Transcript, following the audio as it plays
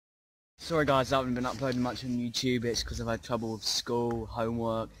Sorry guys, I haven't been uploading much on YouTube. It's because I've had trouble with school,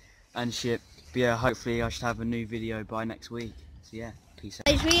 homework and shit. But yeah, hopefully I should have a new video by next week. So yeah, peace out.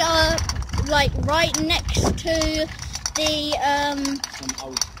 Guys, we are like right next to the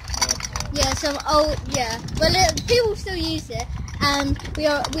well, people still use it, and we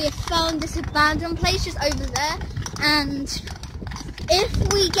have found this abandoned place just over there. And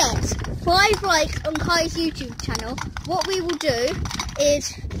if we get 5 likes on Kai's YouTube channel, what we will do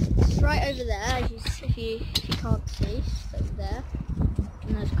is right over there. If you can't see, it's over there.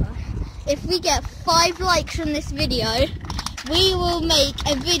 And there's Kai. If we get 5 likes on this video, we will make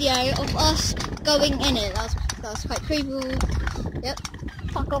a video of us going in it. That was quite creepy. Yep.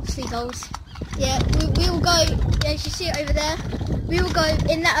 Fuck off, seagulls. Yeah, we will go. Yeah, you see it over there. We will go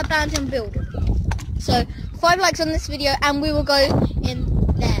in that abandoned building. So 5 likes on this video, and we will go in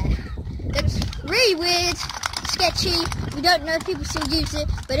there. It's really weird, sketchy. We don't know if people still use it,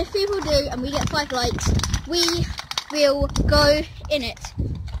 but if people do, and we get 5 likes, we will go in it.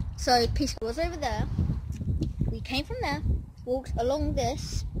 So Peace was over there. We came from there, walked along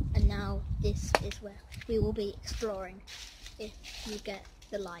this, and now this is where we will be exploring. If you get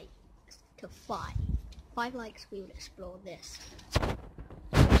the likes to 5 likes, we will explore this.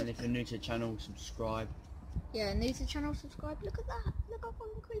 And if you're new to the channel, subscribe. Yeah, new to the channel, subscribe. Look at that. Look how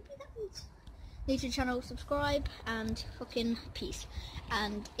fucking creepy that is. New to the channel, subscribe, and fucking peace.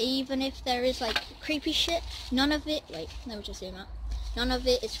 And even if there is like creepy shit, none of it. Wait, let me just zoom out. None of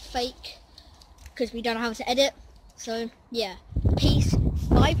it is fake because we don't know how to edit. So yeah, peace.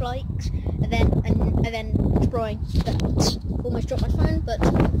 5 likes, and then exploring. Almost dropped my phone, but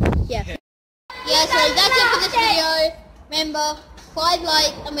yeah. Yeah, so that's it for this video. Remember, 5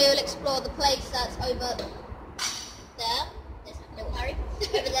 likes, and we will explore the place that's over there. There's little Harry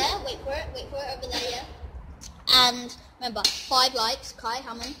over there. Wait for it over there. Yeah. And remember, 5 likes. Kai,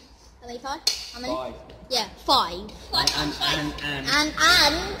 how many? How many, Kai? How many? 5. Yeah, 5.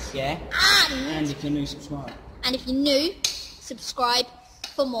 And if you're new, subscribe. And if you're new, subscribe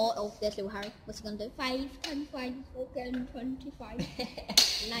for more. Oh, there's little Harry. What's he gonna do? 5, 10, 5, 10, 25.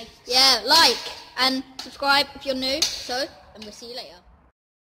 Like. Yeah, like and subscribe if you're new. So, and we'll see you later.